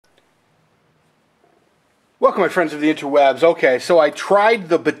Welcome, my friends of the interwebs. Okay, so I tried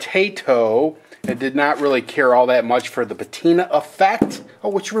the potato and did not really care all that much for the patina effect. Oh,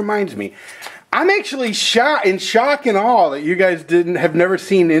 which reminds me, I'm actually in shock and awe that you guys have never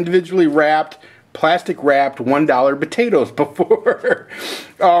seen individually wrapped, plastic wrapped $1 potatoes before.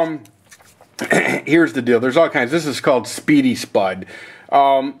 Here's the deal. There's all kinds. This is called Speedy Spud.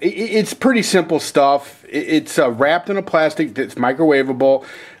 It's pretty simple stuff. It's wrapped in a plastic that's microwavable.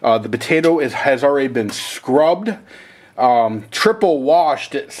 The potato has already been scrubbed, triple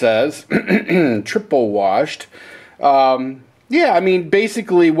washed, it says. Triple washed. Yeah, I mean,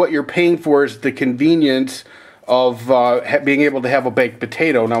 basically what you're paying for is the convenience of being able to have a baked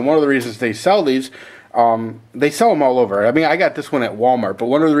potato. Now, one of the reasons they sell these, they sell them all over. I mean, I got this one at Walmart, but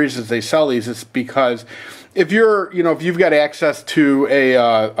one of the reasons they sell these is because if you've got access to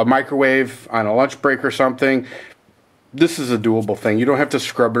a microwave on a lunch break or something, this is a doable thing. You don't have to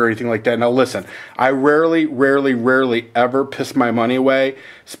scrub it or anything like that. Now listen, I rarely ever piss my money away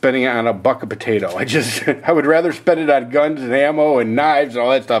spending it on a buck of potato. I would rather spend it on guns and ammo and knives and all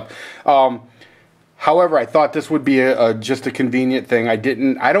that stuff. However, I thought this would be just a convenient thing. I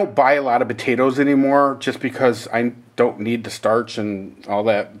don't buy a lot of potatoes anymore just because I don't need the starch and all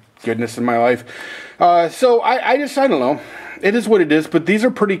that goodness in my life. So I don't know. It is what it is, but these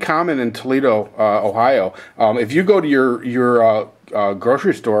are pretty common in Toledo, Ohio. If you go to your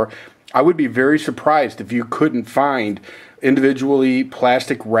grocery store, I would be very surprised if you couldn't find individually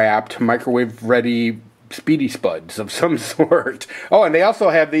plastic wrapped, microwave ready Speedy Spuds of some sort. Oh, and they also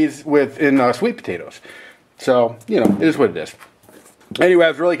have these in sweet potatoes. So, it is what it is. Anyway, I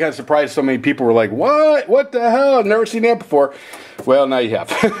was really kind of surprised so many people were like, what? What the hell? I've never seen that before. Well, now you have.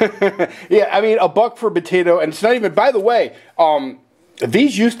 Yeah, I mean, a buck for a potato, and it's not even, by the way,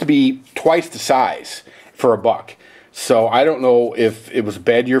 these used to be twice the size for a buck. So I don't know if it was a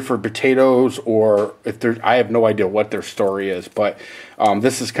bad year for potatoes or if I have no idea what their story is, but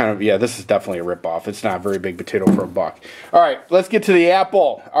this is this is definitely a ripoff. It's not a very big potato for a buck. All right, let's get to the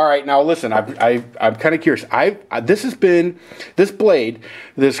apple. All right, now listen, I'm kind of curious. This blade,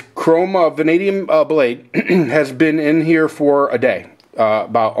 this chrome vanadium blade, has been in here for a day,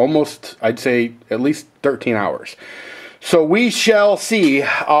 about almost, I'd say, at least 13 hours. So we shall see.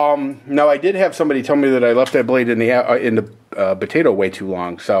 Now, I did have somebody tell me that I left that blade in the potato way too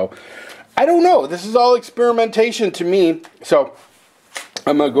long. So I don't know. This is all experimentation to me. So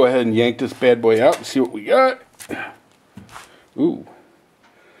I'm going to go ahead and yank this bad boy out and see what we got. Ooh.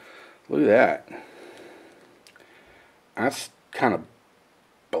 Look at that. That's kind of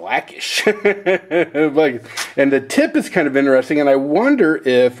blackish. And the tip is kind of interesting. And I wonder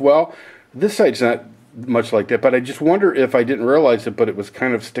if, well, this side's not much like that, but I just wonder if I didn't realize it, but it was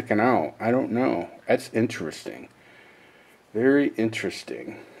kind of sticking out. I don't know. That's interesting. Very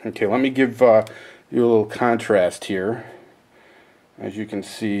interesting. Okay, let me give you a little contrast here. As you can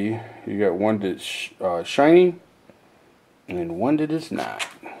see, you got one that's shiny and one that is not.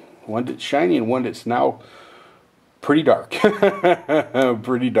 One that's shiny and one that's now pretty dark.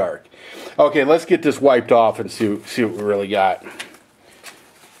 Pretty dark. Okay, let's get this wiped off and see what we really got.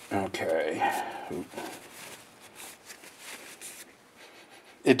 Okay.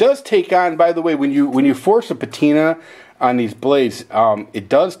 It does take on, by the way, when you force a patina on these blades, it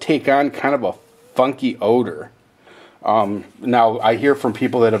does take on kind of a funky odor. Now I hear from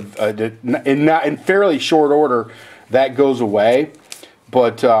people that have in fairly short order that goes away,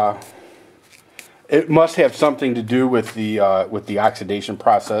 but it must have something to do with the oxidation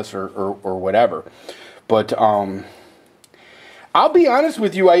process or whatever. But I'll be honest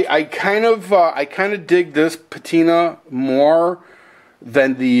with you, I kind of dig this patina more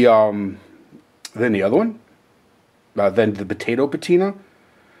than the other one, than the potato patina.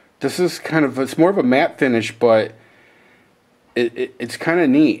 This is it's more of a matte finish, but it's kind of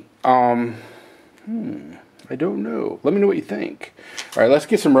neat. I don't know. Let me know what you think. All right, let's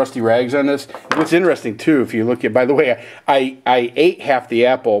get some rusty rags on this. What's interesting too, if you look at, by the way, I ate half the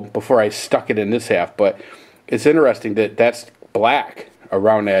apple before I stuck it in this half, but it's interesting that's black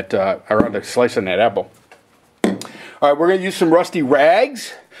around the slice on that apple. All right, we're going to use some rusty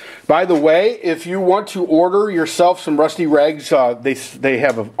rags. By the way, if you want to order yourself some rusty rags, they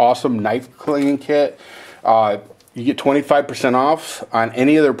have an awesome knife cleaning kit. You get 25% off on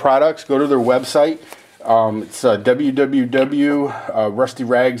any of their products. Go to their website. It's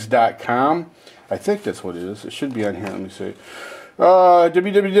www.rustyrags.com. I think that's what it is. It should be on here. Let me see.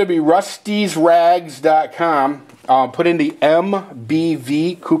 www.rustysrags.com. Put in the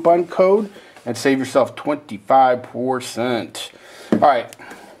MBV coupon code and save yourself 25%. All right.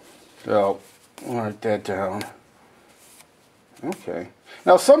 So, I'll write that down. Okay.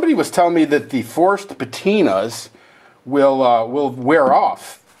 Now, somebody was telling me that the forced patinas will wear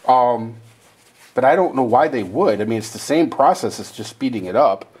off, but I don't know why they would. I mean, it's the same process. It's just speeding it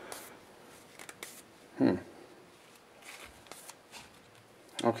up.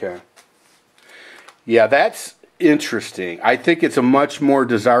 Okay. Yeah, that's interesting. I think it's a much more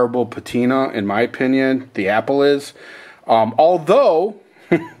desirable patina, in my opinion. The Apple is. Although,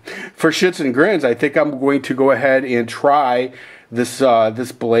 for shits and grins, I think I'm going to go ahead and try this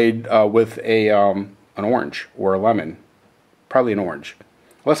this blade with an orange or a lemon. Probably an orange,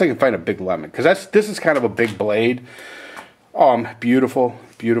 unless I can find a big lemon, because this is kind of a big blade. Beautiful,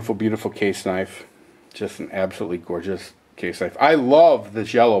 beautiful, beautiful case knife. Just an absolutely gorgeous case knife. I love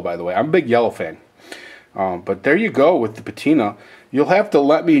this yellow, by the way. I'm a big yellow fan. But there you go with the patina. You'll have to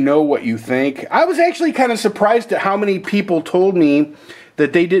let me know what you think. I was actually kind of surprised at how many people told me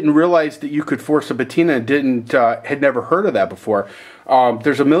that they didn't realize that you could force a patina and had never heard of that before.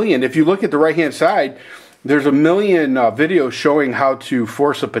 There's a million. If you look at the right-hand side, there's a million videos showing how to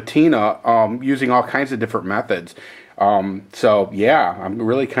force a patina using all kinds of different methods. So yeah, I'm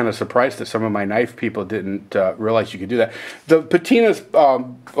really kind of surprised that some of my knife people didn't realize you could do that. The patina's,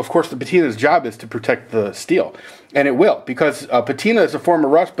 of course, the patina's job is to protect the steel, and it will, because patina is a form of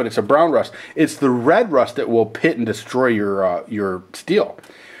rust, but it's a brown rust. It's the red rust that will pit and destroy your steel.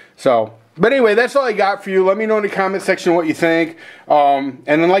 So, but anyway, that's all I got for you. Let me know in the comment section what you think. And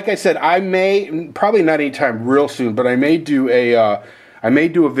then, like I said, I may, probably not anytime real soon, but I may do a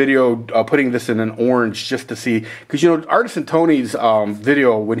video putting this in an orange just to see, because, you know, Artisan Tony's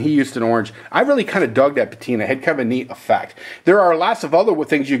video, when he used an orange, I really kind of dug that patina. It had kind of a neat effect. There are lots of other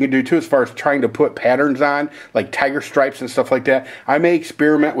things you can do too, as far as trying to put patterns on, like tiger stripes and stuff like that. I may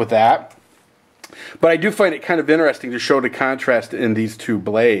experiment with that. But I do find it kind of interesting to show the contrast in these two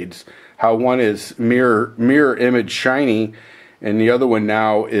blades. How one is mirror image shiny, and the other one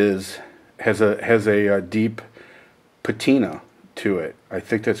now has a deep patina to it. I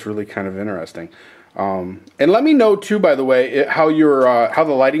think that's really kind of interesting. And let me know too, by the way, how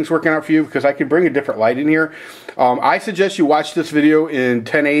the lighting's working out for you, because I can bring a different light in here. I suggest you watch this video in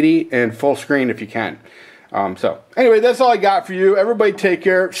 1080 and full screen if you can. So anyway, that's all I got for you. Everybody take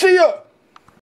care. See ya!